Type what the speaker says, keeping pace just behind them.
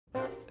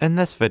In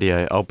this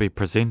video I'll be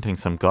presenting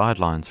some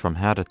guidelines from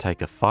how to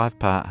take a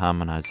 5-part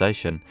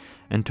harmonization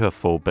into a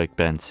full big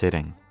band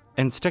setting.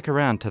 And stick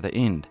around to the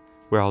end,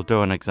 where I'll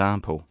do an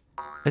example.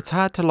 It's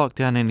hard to lock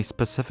down any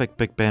specific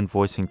big band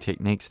voicing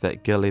techniques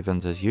that Gil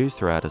Evans has used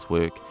throughout his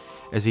work,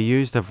 as he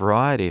used a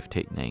variety of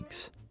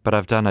techniques. But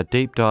I've done a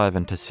deep dive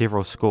into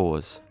several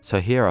scores,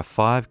 so here are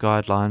 5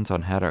 guidelines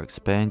on how to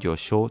expand your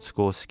short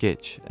score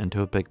sketch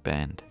into a big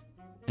band.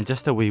 And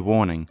just a wee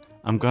warning,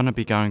 I'm going to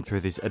be going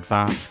through these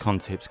advanced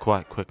concepts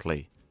quite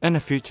quickly. In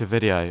a future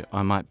video,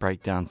 I might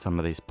break down some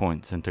of these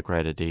points into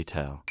greater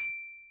detail.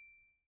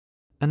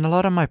 In a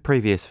lot of my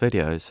previous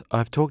videos,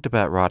 I've talked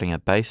about writing a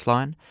bass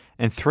line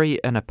and 3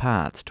 inner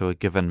parts to a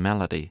given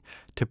melody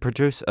to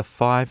produce a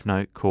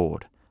 5-note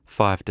chord,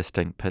 5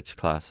 distinct pitch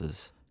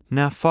classes.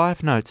 Now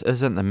 5 notes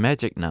isn't the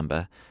magic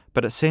number,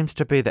 but it seems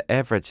to be the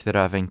average that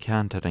I've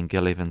encountered in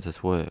Gil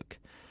Evans's work,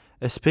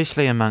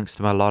 especially amongst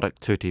melodic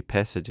tutti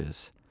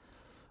passages.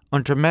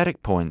 On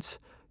dramatic points,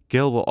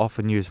 Gil will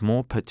often use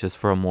more pitches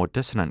for a more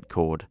dissonant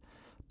chord,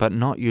 but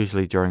not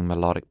usually during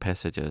melodic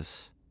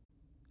passages.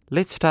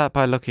 Let's start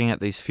by looking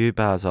at these few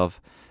bars of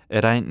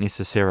It Ain't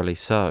Necessarily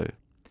So.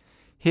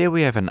 Here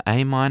we have an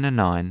A minor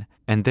 9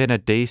 and then a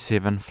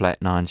D7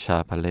 flat 9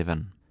 sharp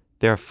 11.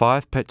 There are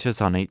 5 pitches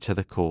on each of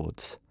the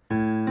chords.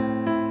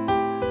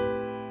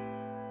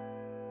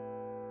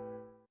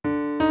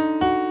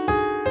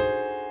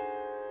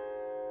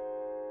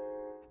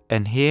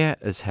 And here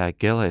is how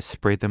Gil has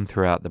spread them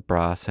throughout the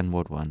brass and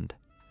woodwind.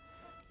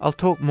 I'll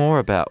talk more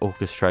about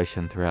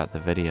orchestration throughout the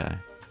video.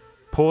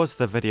 Pause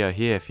the video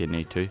here if you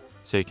need to,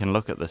 so you can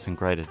look at this in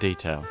greater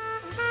detail.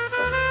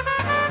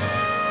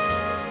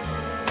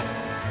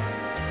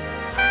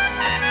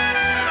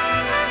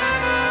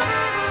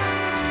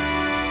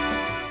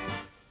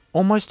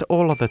 Almost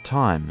all of the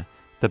time,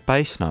 the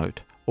bass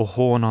note, or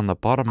horn on the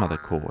bottom of the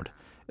chord,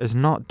 is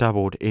not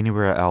doubled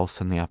anywhere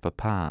else in the upper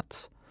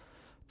parts.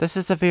 This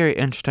is a very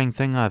interesting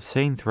thing I've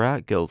seen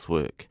throughout Gil's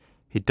work.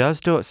 He does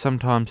do it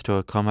sometimes to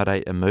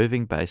accommodate a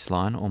moving bass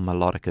line or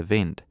melodic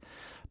event,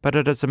 but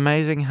it is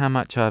amazing how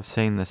much I've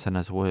seen this in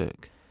his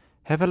work.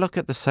 Have a look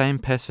at the same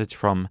passage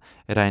from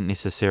It Ain't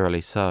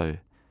Necessarily So.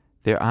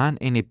 There aren't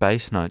any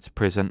bass notes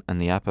present in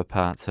the upper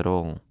parts at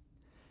all.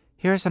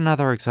 Here is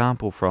another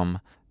example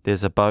from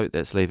There's a Boat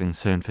That's Leaving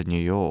Soon for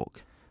New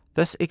York.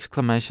 This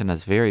exclamation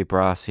is very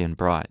brassy and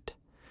bright.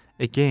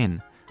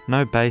 Again,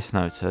 no bass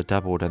notes are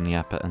doubled in the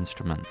upper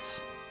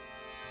instruments.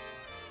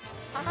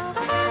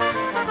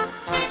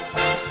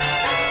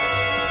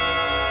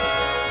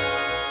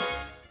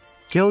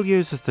 Gil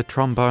uses the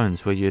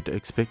trombones where you'd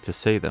expect to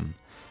see them,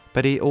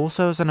 but he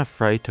also isn't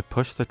afraid to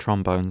push the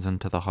trombones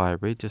into the high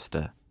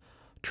register.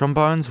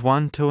 Trombones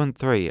 1, 2 and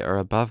 3 are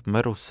above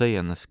middle C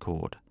in this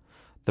chord.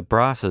 The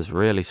brass is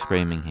really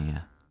screaming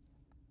here.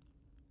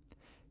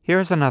 Here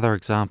is another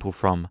example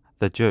from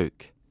The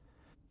Duke.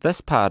 This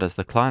part is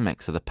the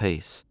climax of the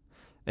piece.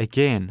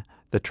 Again,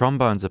 the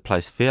trombones are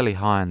placed fairly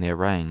high in their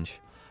range.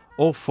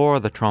 All 4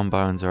 of the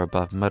trombones are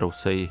above middle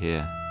C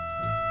here.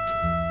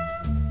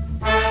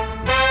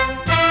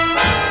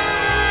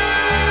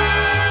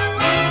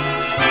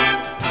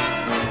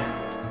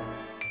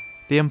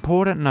 The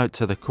important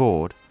notes of the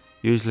chord,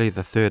 usually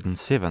the 3rd and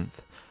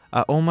 7th,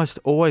 are almost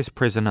always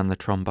present in the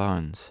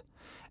trombones,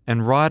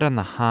 and right in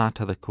the heart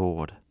of the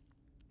chord.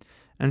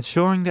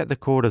 Ensuring that the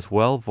chord is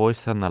well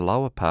voiced in the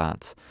lower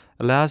parts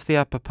allows the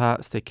upper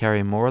parts to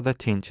carry more of the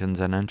tensions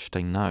and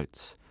interesting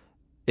notes.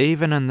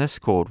 Even in this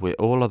chord where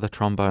all of the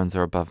trombones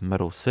are above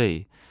middle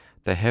C,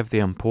 they have the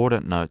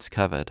important notes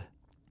covered.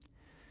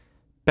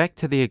 Back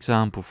to the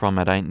example from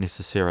It Ain't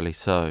Necessarily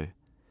So.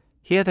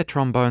 Here the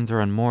trombones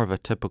are in more of a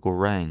typical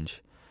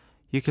range.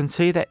 You can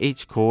see that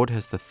each chord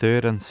has the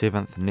 3rd and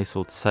 7th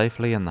nestled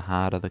safely in the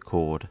heart of the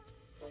chord.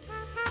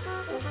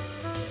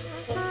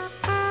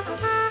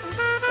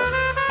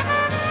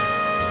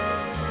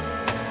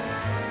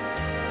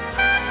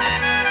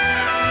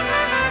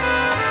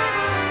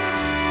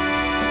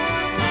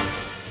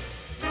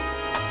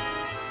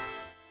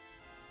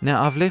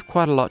 Now I've left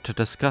quite a lot to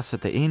discuss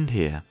at the end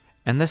here,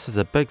 and this is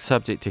a big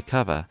subject to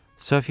cover,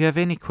 so if you have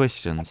any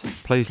questions,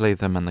 please leave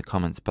them in the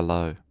comments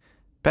below.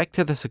 Back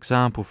to this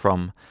example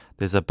from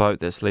There's a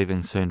Boat That's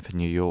Leaving Soon for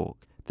New York.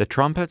 The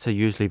trumpets are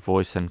usually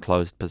voiced in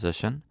closed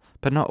position,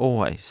 but not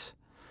always.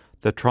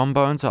 The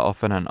trombones are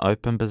often in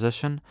open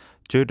position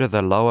due to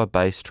the lower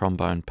bass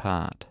trombone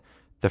part.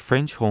 The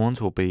French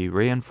horns will be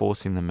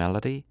reinforcing the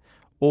melody,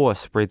 or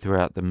spread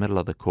throughout the middle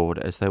of the chord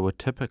as they would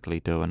typically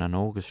do in an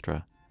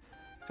orchestra.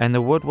 And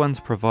the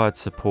woodwinds provide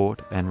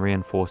support and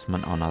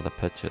reinforcement on other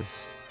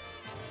pitches.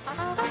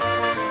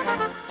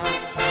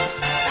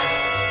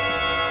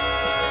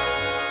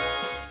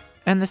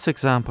 In this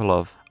example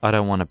of I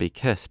Don't Want to Be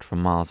Kissed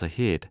from Miles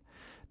Ahead,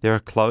 there are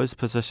closed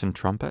position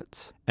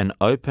trumpets, an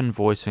open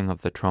voicing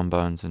of the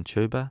trombones and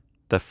tuba.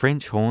 The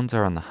French horns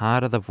are in the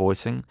heart of the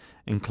voicing,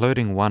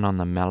 including one on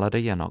the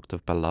melody an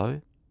octave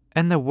below.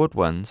 In the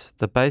woodwinds,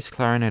 the bass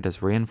clarinet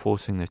is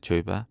reinforcing the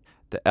tuba,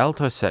 the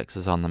alto sax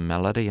is on the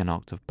melody an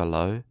octave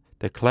below,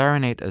 the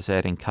clarinet is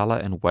adding colour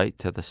and weight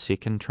to the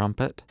second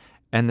trumpet,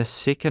 and the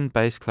second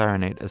bass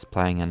clarinet is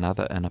playing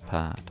another inner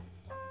part.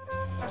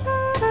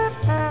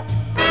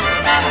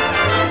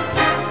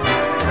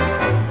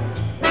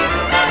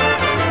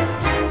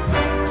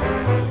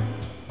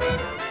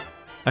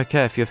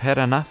 Okay, if you've had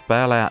enough,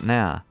 bail out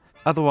now.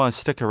 Otherwise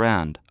stick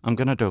around, I'm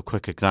going to do a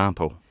quick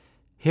example.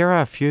 Here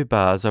are a few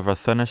bars of a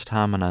finished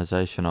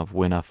harmonization of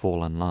When I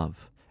Fall in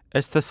Love.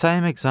 It's the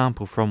same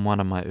example from one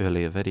of my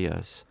earlier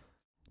videos.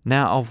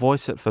 Now I'll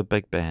voice it for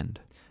big band.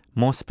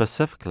 More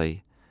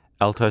specifically,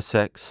 alto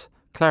sax,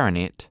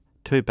 clarinet,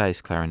 2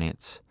 bass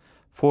clarinets,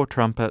 4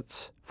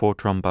 trumpets, 4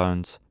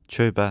 trombones,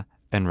 tuba,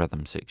 and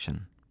rhythm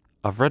section.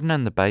 I've written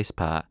in the bass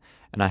part,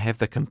 and I have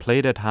the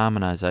completed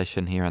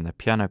harmonization here in the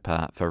piano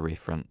part for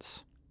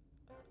reference.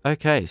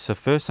 Okay, so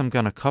first I'm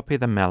going to copy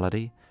the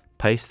melody,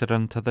 paste it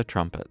into the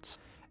trumpets,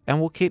 and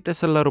we'll keep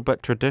this a little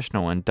bit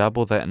traditional and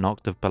double that an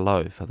octave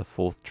below for the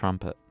 4th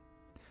trumpet.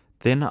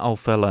 Then I'll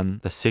fill in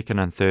the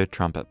 2nd and 3rd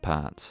trumpet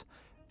parts.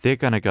 They're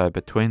going to go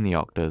between the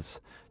octaves,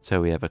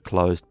 so we have a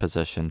closed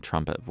position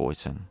trumpet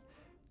voicing.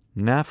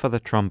 Now for the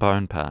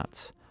trombone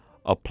parts.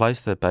 I'll place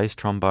the bass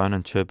trombone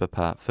and tuba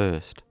part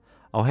first.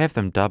 I'll have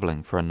them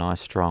doubling for a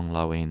nice strong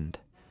low end.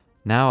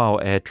 Now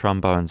I'll add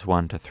trombones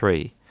 1 to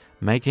 3,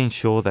 making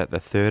sure that the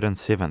 3rd and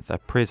 7th are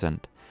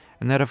present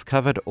and that I've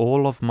covered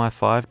all of my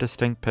 5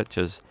 distinct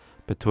pitches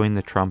between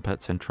the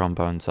trumpets and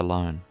trombones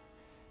alone.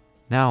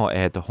 Now I'll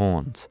add the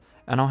horns,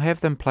 and I'll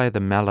have them play the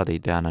melody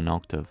down an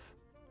octave.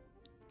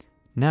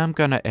 Now I'm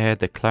going to add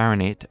the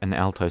clarinet and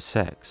alto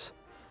sax.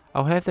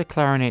 I'll have the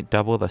clarinet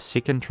double the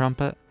 2nd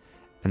trumpet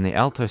and the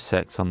alto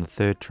sax on the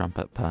 3rd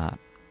trumpet part.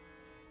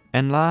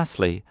 And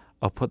lastly,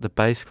 I'll put the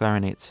bass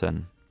clarinets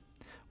in,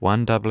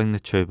 one doubling the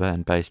tuba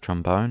and bass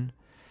trombone,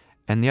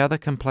 and the other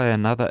can play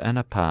another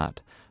inner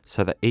part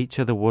so that each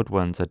of the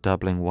woodwinds are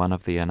doubling one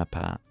of the inner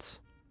parts.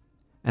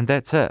 And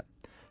that's it.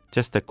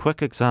 Just a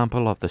quick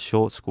example of the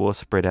short score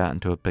spread out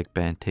into a big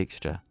band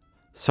texture.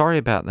 Sorry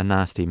about the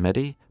nasty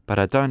MIDI, but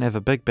I don't have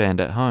a big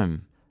band at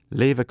home.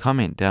 Leave a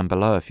comment down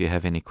below if you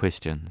have any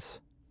questions.